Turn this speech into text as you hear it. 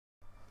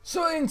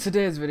So in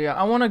today's video,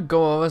 I want to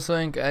go over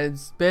something.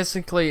 It's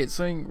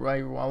something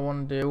right. What I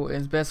want to do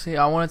is basically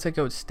I want to take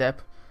a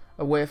step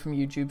away from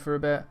YouTube for a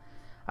bit.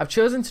 I've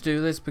chosen to do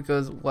this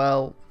because,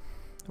 well,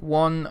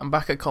 one, I'm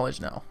back at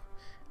college now,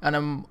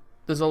 and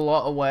there's a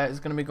lot of work that's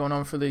going to be going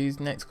on for these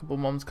next couple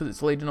of months because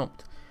it's leading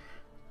up.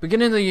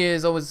 Beginning of the year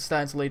is always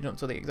starting to lead up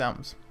to the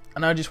exams,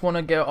 and I just want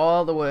to get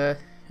all the way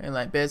and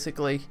like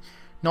basically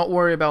not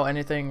worry about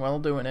anything while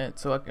doing it,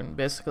 so I can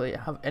basically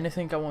have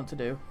anything I want to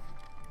do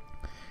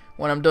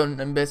when I'm done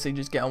and basically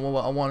just get on with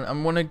what I want.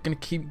 I'm gonna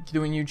keep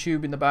doing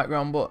YouTube in the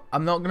background, but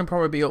I'm not gonna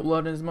probably be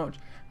uploading as much.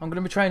 I'm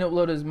gonna be trying to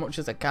upload as much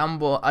as I can,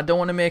 but I don't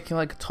want to make it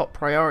like a top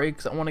priority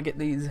because I want to get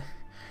these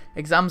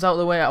exams out of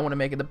the way. I want to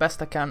make it the best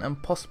I can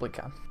and possibly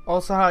can.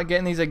 Also, how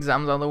getting these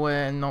exams out of the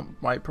way and not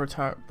like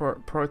prioritizing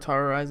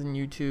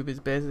YouTube is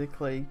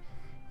basically,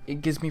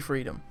 it gives me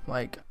freedom.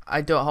 Like,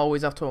 I don't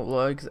always have to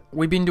upload, cause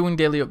we've been doing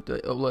daily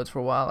uploads for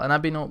a while, and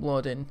I've been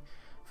uploading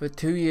for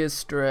 2 years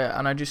straight,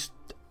 and I just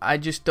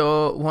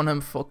don't want to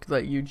fuck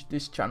like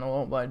this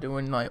channel up by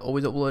doing like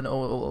always upload,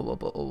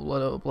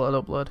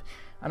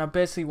 and I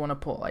basically want to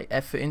put like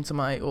effort into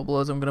my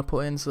uploads I'm gonna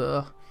put in.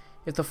 So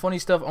if the funny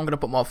stuff, I'm gonna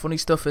put more funny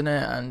stuff in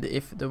it, and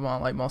if they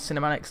want like more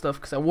cinematic stuff,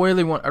 because I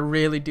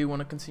really do want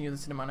to continue the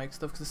cinematic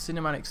stuff, because the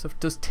cinematic stuff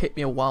does take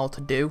me a while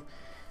to do,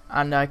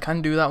 and I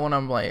can do that when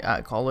I'm like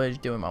at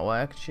college doing my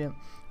work and shit.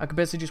 I can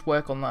basically just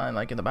work on that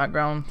like in the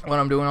background when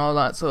I'm doing all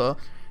that. So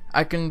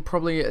I can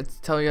probably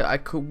tell you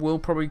will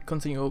probably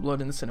continue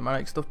uploading the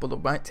cinematic stuff, but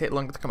it might take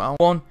longer to come out.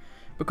 1,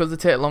 because they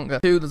take longer.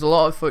 2, there's a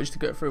lot of footage to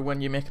go through when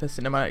you're making a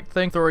cinematic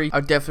thing. 3,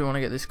 I definitely want to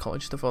get this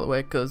college stuff out of the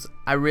way, because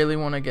I really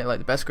want to get like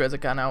the best grades I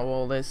can out of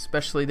all this,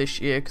 especially this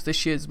year, because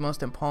this year is the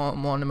most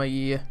important one of my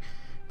year,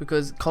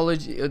 because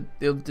college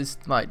it'll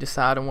just like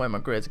decide on where my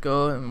grades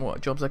go and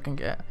what jobs I can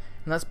get,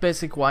 and that's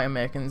basically why I'm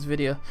making this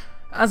video.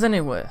 As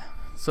anyway,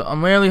 so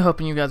I'm really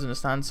hoping you guys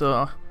understand.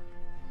 So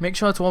make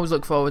sure to always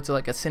look forward to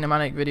like a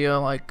cinematic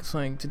video, like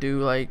something to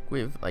do like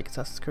with like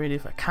Assassin's Creed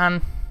if I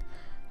can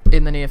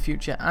in the near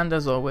future. And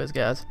as always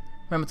guys,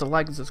 remember to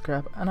like and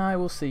subscribe, and I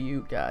will see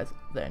you guys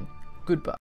then. Goodbye.